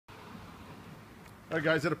All right,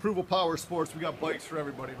 guys, at Approval Power Sports, we got bikes for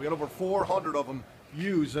everybody. We got over 400 of them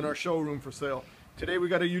used in our showroom for sale. Today we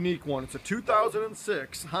got a unique one. It's a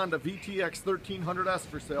 2006 Honda VTX1300S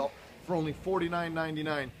for sale for only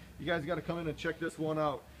 $49.99. You guys got to come in and check this one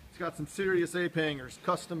out. It's got some serious ape hangers,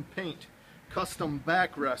 custom paint, custom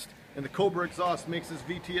backrest, and the Cobra exhaust makes this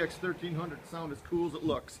VTX1300 sound as cool as it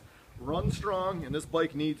looks. Run strong, and this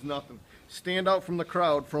bike needs nothing. Stand out from the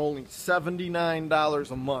crowd for only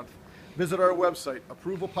 $79 a month. Visit our website,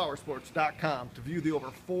 approvalpowersports.com, to view the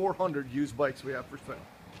over 400 used bikes we have for sale.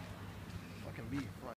 Fucking beef.